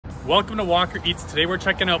Welcome to Walker Eats. Today we're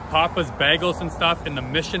checking out Papas Bagels and stuff in the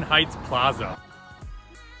Mission Heights Plaza.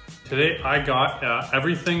 Today I got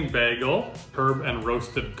Everything Bagel, herb and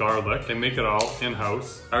roasted garlic. They make it all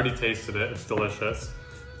in-house. I already tasted it, it's delicious.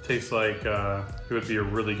 It tastes like it would be a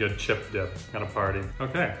really good chip dip at a party.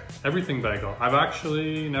 Okay, Everything Bagel. I've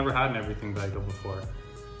actually never had an Everything Bagel before.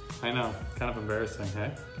 I know, kind of embarrassing,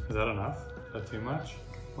 hey? Is that enough? Is that too much?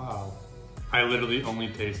 Wow. I literally only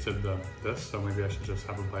tasted this, so maybe I should just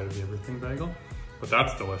have a bite of the Everything Bagel. But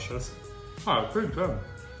that's delicious. Oh, it's pretty good.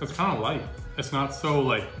 It's kind of light. It's not so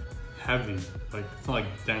like heavy. Like it's not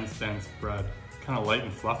like dense bread. Kind of light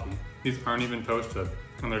and fluffy. These aren't even toasted,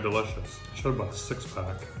 and they're delicious. I should have bought a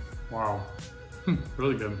 6-pack. Wow,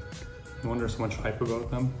 really good. No wonder so much hype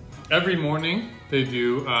about them. Every morning they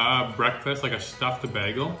do breakfast, like a stuffed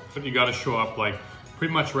bagel. But you got to show up like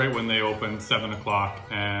pretty much right when they open, 7 o'clock,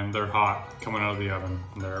 and they're hot coming out of the oven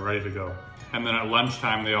and they're ready to go. And then at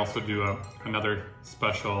lunchtime, they also do another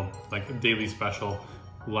special, like a daily special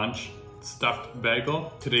lunch stuffed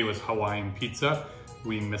bagel. Today was Hawaiian pizza.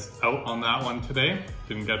 We missed out on that one today.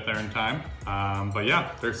 Didn't get there in time. But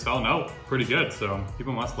yeah, they're selling out pretty good, so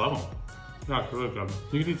people must love them. Yeah, it's really good.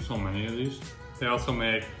 You can eat so many of these. They also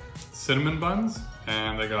make cinnamon buns,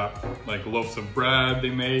 and they got like loaves of bread they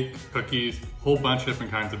make, cookies, a whole bunch of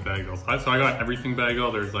different kinds of bagels. So I got Everything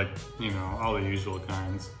Bagel. There's like, you know, all the usual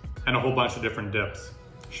kinds, and a whole bunch of different dips.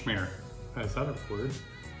 Schmear. Is that a word?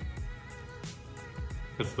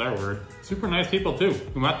 It's their word. Super nice people too.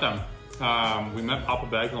 We met them. We met Papa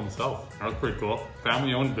Bagel himself. That was pretty cool.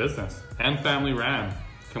 Family owned business and family ran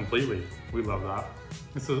completely. We love that.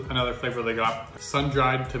 This is another flavor they got.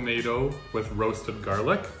 Sun-dried tomato with roasted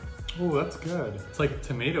garlic. Oh, that's good. It's like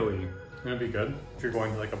tomatoey. Gonna be good if you're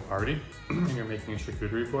going to like a party and you're making a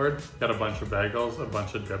charcuterie board. Got a bunch of bagels, a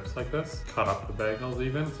bunch of dips like this. Cut up the bagels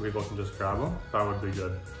even so people can just grab them. That would be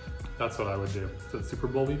good. That's what I would do. Is it Super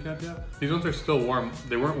Bowl weekend yet? These ones are still warm.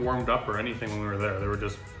 They weren't warmed up or anything when we were there. They were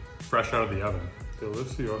just fresh out of the oven.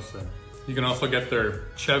 Delicioso. You can also get their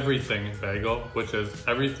Everything Bagel, which is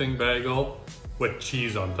everything bagel with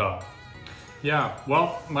cheese on top. Yeah,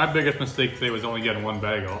 well, my biggest mistake today was only getting one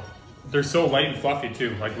bagel. They're so light and fluffy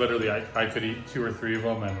too. Like literally, I could eat 2 or 3 of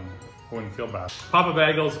them and I wouldn't feel bad. Papa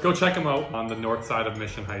Bagels, go check them out on the north side of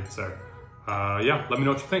Mission Heights there. Yeah, let me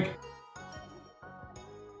know what you think.